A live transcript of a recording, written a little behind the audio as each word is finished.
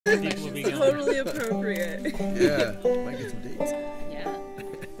People will be going. Totally appropriate. Yeah, might get some dates. Yeah.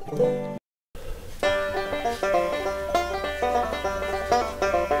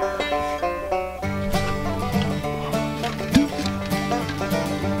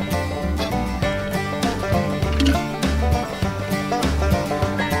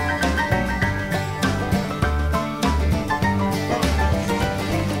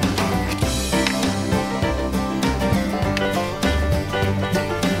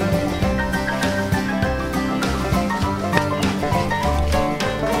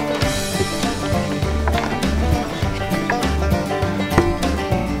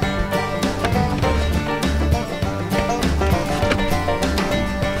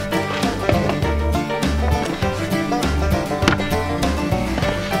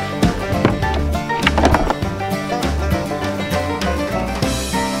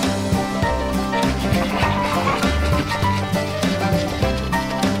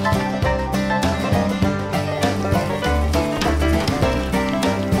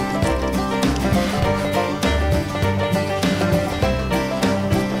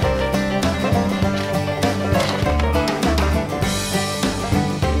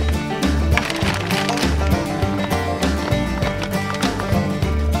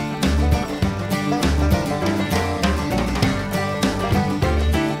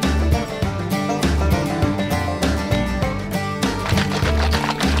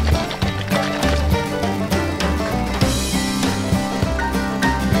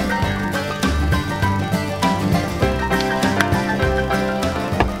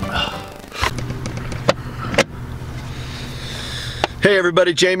 Hey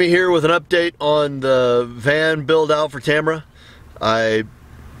everybody, Jamie here with an update on the van build out for Tamra. I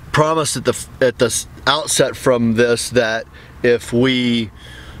promised at the outset from this that if we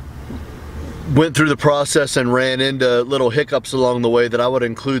went through the process and ran into little hiccups along the way that I would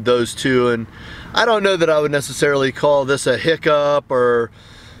include those too, and I don't know that I would necessarily call this a hiccup, or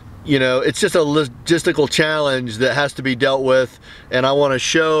you know, it's just a logistical challenge that has to be dealt with, and I want to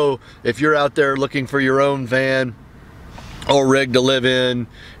show, if you're out there looking for your own van or rig to live in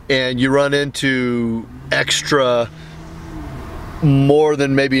and you run into extra, more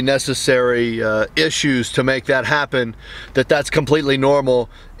than maybe necessary issues to make that happen, that's completely normal,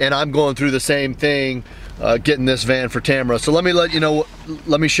 and I'm going through the same thing getting this van for Tamra. So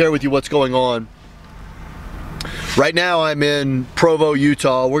let me share with you what's going on. Right now I'm in Provo,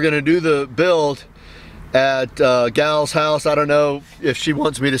 Utah. We're gonna do the build at Gal's house. I don't know if she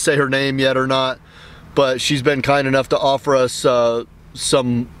wants me to say her name yet or not, but she's been kind enough to offer us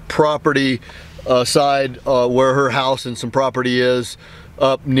some property aside where her house and some property is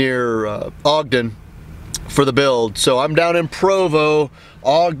up near Ogden for the build. So I'm down in Provo.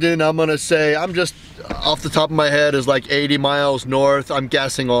 Ogden, I'm gonna say, I'm just off the top of my head, is like 80 miles north. I'm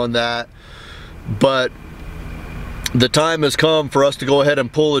guessing on that, but the time has come for us to go ahead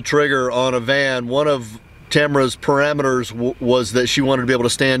and pull the trigger on a van. One of Tamra's parameters was that she wanted to be able to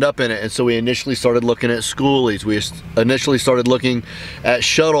stand up in it, and so we initially started looking at skoolies. We initially started looking at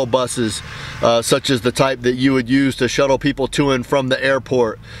shuttle buses, such as the type that you would use to shuttle people to and from the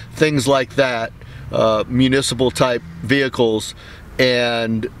airport, things like that, municipal type vehicles.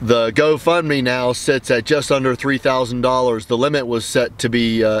 And the GoFundMe now sits at just under $3,000. The limit was set to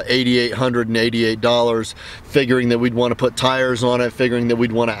be $888, figuring that we'd want to put tires on it, figuring that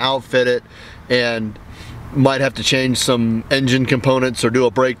we'd want to outfit it, and might have to change some engine components or do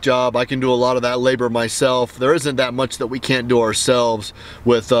a brake job. I can do a lot of that labor myself. There isn't that much that we can't do ourselves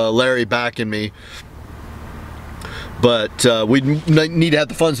with Larry backing me, but we need to have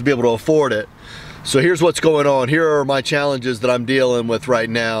the funds to be able to afford it. So here's what's going on. Here are my challenges that I'm dealing with right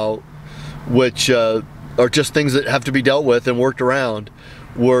now, which are just things that have to be dealt with and worked around.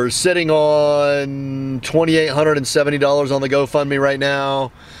 We're sitting on $2,870 on the GoFundMe right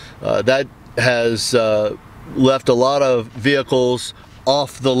now. That has left a lot of vehicles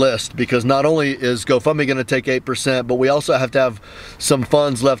off the list, because not only is GoFundMe going to take 8%, but we also have to have some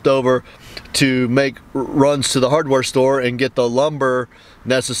funds left over to make runs to the hardware store and get the lumber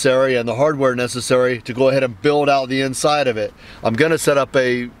necessary and the hardware necessary to go ahead and build out the inside of it. I'm going to set up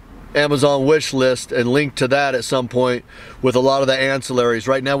a Amazon wish list and link to that at some point with a lot of the ancillaries.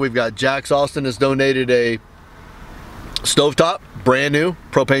 Right now we've got Jax Austin has donated a stovetop, brand new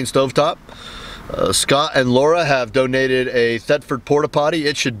propane stovetop. Scott and Laura have donated a Thetford porta potty.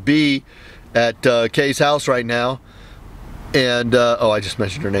 It should be at Kay's house right now. And oh, I just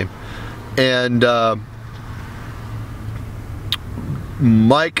mentioned her name. And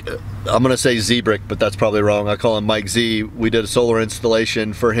Mike, I'm gonna say Zebrick, but that's probably wrong. I call him Mike Z. We did a solar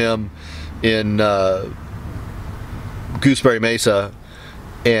installation for him in Gooseberry Mesa,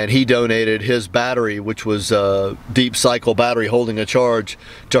 and he donated his battery, which was a deep cycle battery holding a charge,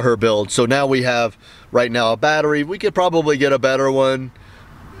 to her build. So now we have right now a battery. We could probably get a better one.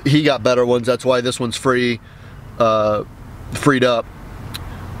 He got better ones, that's why this one's freed up.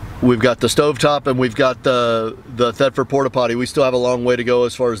 We've got the stovetop and we've got the Thetford porta potty. We still have a long way to go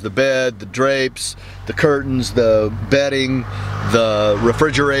as far as the bed, the drapes, the curtains, the bedding, the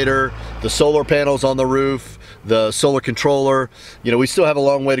refrigerator, the solar panels on the roof, the solar controller. You know, we still have a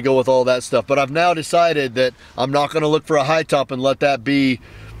long way to go with all that stuff, but I've now decided that I'm not going to look for a high top and let that be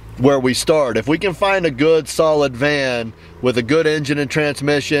where we start. If we can find a good solid van with a good engine and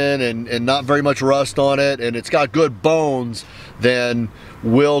transmission and not very much rust on it, and it's got good bones, then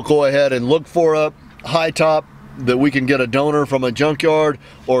we'll go ahead and look for a high top that we can get a donor from a junkyard,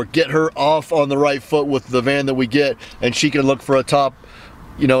 or get her off on the right foot with the van that we get, and she can look for a top,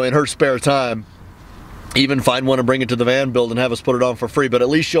 you know, in her spare time. Even find one and bring it to the van build and have us put it on for free. But at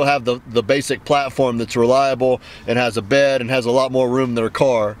least she'll have the basic platform that's reliable and has a bed and has a lot more room than her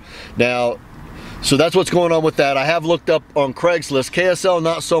car. Now, so that's what's going on with that. I have looked up on Craigslist. KSL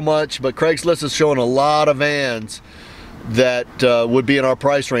not so much, but Craigslist is showing a lot of vans that would be in our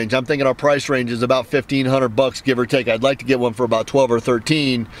price range. I'm thinking our price range is about 1,500 bucks, give or take. I'd like to get one for about 12 or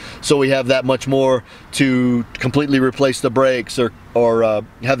 13, so we have that much more to completely replace the brakes, or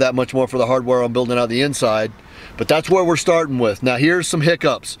have that much more for the hardware on building out the inside. But that's where we're starting with. Now here's some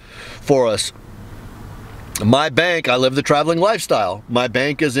hiccups for us. My bank, I live the traveling lifestyle. My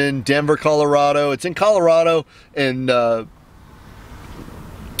bank is in Denver, Colorado. It's in Colorado and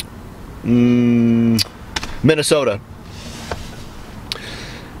Minnesota.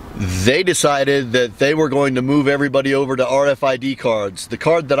 They decided that they were going to move everybody over to RFID cards. The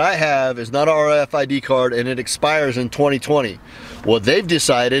card that I have is not an RFID card, and it expires in 2020. Well, they've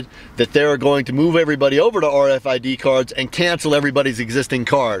decided that they're going to move everybody over to RFID cards and cancel everybody's existing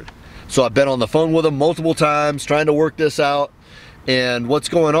card. So I've been on the phone with them multiple times trying to work this out, and what's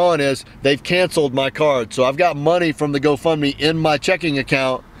going on is they've canceled my card. So I've got money from the GoFundMe in my checking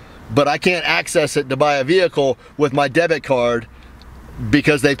account, but I can't access it to buy a vehicle with my debit card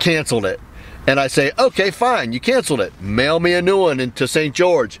because they've canceled it. And I say, okay, fine, you canceled it. Mail me a new one into St.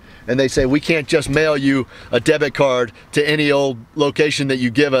 George. And they say, we can't just mail you a debit card to any old location that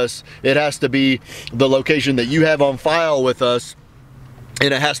you give us. It has to be the location that you have on file with us,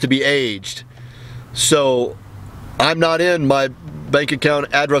 and it has to be aged. So I'm not in, my bank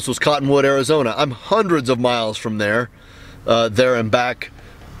account address was Cottonwood, Arizona. I'm hundreds of miles from there, there and back.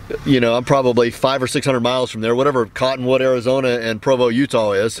 You know, I'm probably 500 or 600 miles from there, whatever Cottonwood, Arizona and Provo,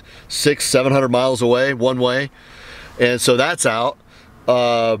 Utah is, 600-700 miles away one way. And so that's out.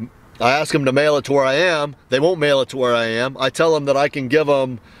 I ask them to mail it to where I am. They won't mail it to where I am. I tell them that I can give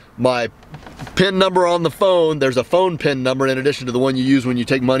them my PIN number on the phone. There's a phone PIN number in addition to the one you use when you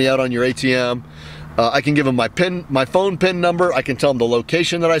take money out on your ATM. I can give them my phone PIN number. I can tell them the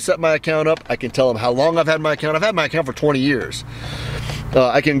location that I set my account up. I can tell them how long I've had my account. I've had my account for 20 years.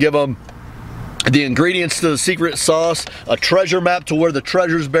 I can give them the ingredients to the secret sauce, a treasure map to where the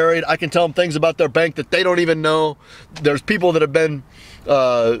treasure's buried. I can tell them things about their bank that they don't even know. There's people that have been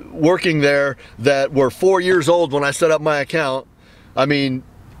working there that were 4 years old when I set up my account. I mean,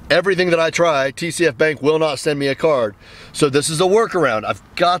 everything that I try, TCF Bank will not send me a card. So this is a workaround. I've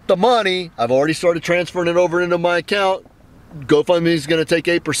got the money. I've already started transferring it over into my account. GoFundMe is going to take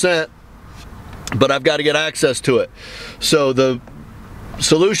 8%, but I've got to get access to it. So the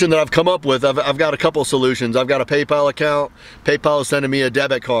solution that I've come up with, I've got a couple solutions. I've got a PayPal account. PayPal is sending me a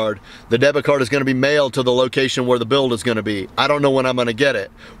debit card. The debit card is going to be mailed to the location where the build is going to be. I don't know when I'm going to get it.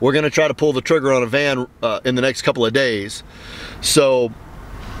 We're going to try to pull the trigger on a van in the next couple of days. So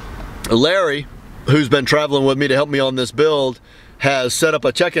Larry, who's been traveling with me to help me on this build, has set up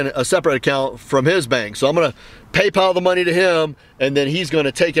a separate account from his bank. So I'm going to PayPal the money to him, and then he's going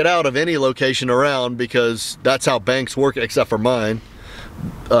to take it out of any location around, because that's how banks work, except for mine.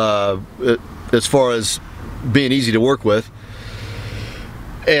 As far as being easy to work with.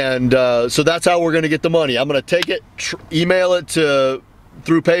 And so that's how we're going to get the money. I'm going to take it, email it through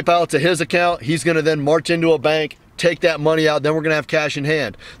PayPal to his account. He's going to then march into a bank, take that money out, then we're going to have cash in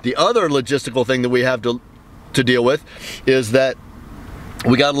hand. The other logistical thing that we have to deal with is that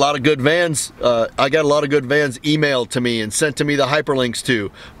we got a lot of good vans. I got a lot of good vans emailed to me and sent to me the hyperlinks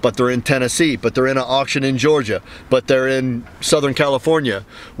to, but they're in Tennessee, but they're in an auction in Georgia, but they're in Southern California.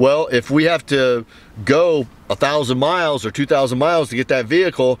 Well, if we have to go 1,000 miles or 2,000 miles to get that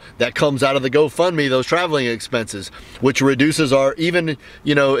vehicle, that comes out of the GoFundMe, those traveling expenses, which reduces our, even,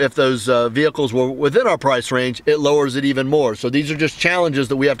 you know, if those vehicles were within our price range, it lowers it even more. So these are just challenges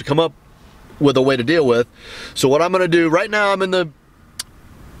that we have to come up with a way to deal with. So what I'm going to do right now, I'm in the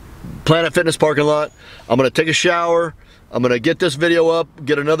Planet Fitness parking lot. I'm gonna take a shower. I'm gonna get this video up,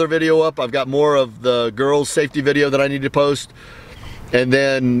 get another video up. I've got more of the girls' safety video that I need to post. And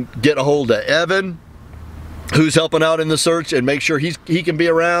then get a hold of Evan, who's helping out in the search, and make sure he can be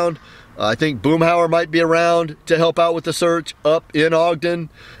around. I think Boomhauer might be around to help out with the search up in Ogden,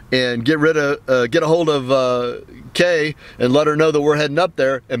 and get a hold of Kay and let her know that we're heading up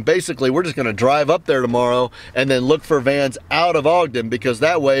there. And basically we're just gonna drive up there tomorrow and then look for vans out of Ogden, because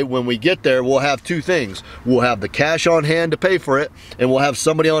that way when we get there we'll have two things. We'll have the cash on hand to pay for it, and we'll have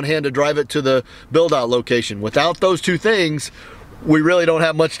somebody on hand to drive it to the build out location. Without those two things, we really don't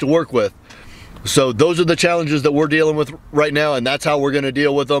have much to work with. So those are the challenges that we're dealing with right now, and that's how we're going to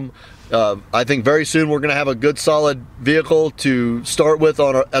deal with them. I think very soon we're going to have a good solid vehicle to start with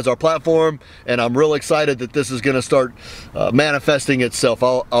as our platform, and I'm real excited that this is going to start manifesting itself.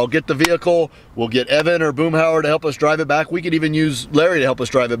 I'll get the vehicle, we'll get Evan or Boomhauer to help us drive it back. We could even use Larry to help us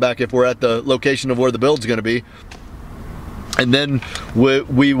drive it back if we're at the location of where the build's going to be. And then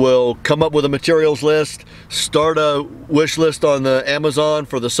we will come up with a materials list, start a wish list on the Amazon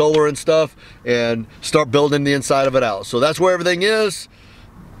for the solar and stuff, and start building the inside of it out. So that's where everything is.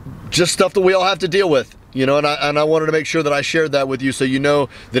 Just stuff that we all have to deal with, you know, and I wanted to make sure that I shared that with you, so you know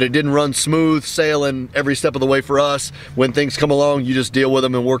that it didn't run smooth sailing every step of the way for us. When things come along, you just deal with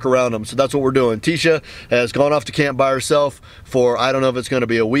them and work around them. So that's what we're doing. Tisha has gone off to camp by herself for, I don't know if it's going to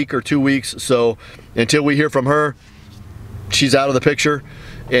be a week or 2 weeks. So until we hear from her, she's out of the picture.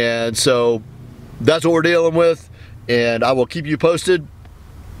 And so that's what we're dealing with, and I will keep you posted.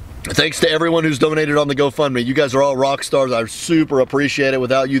 Thanks to everyone who's donated on the GoFundMe. You guys are all rock stars. I super appreciate it.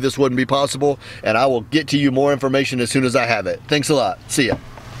 Without you, this wouldn't be possible, and I will get to you more information as soon as I have it. Thanks a lot. See ya.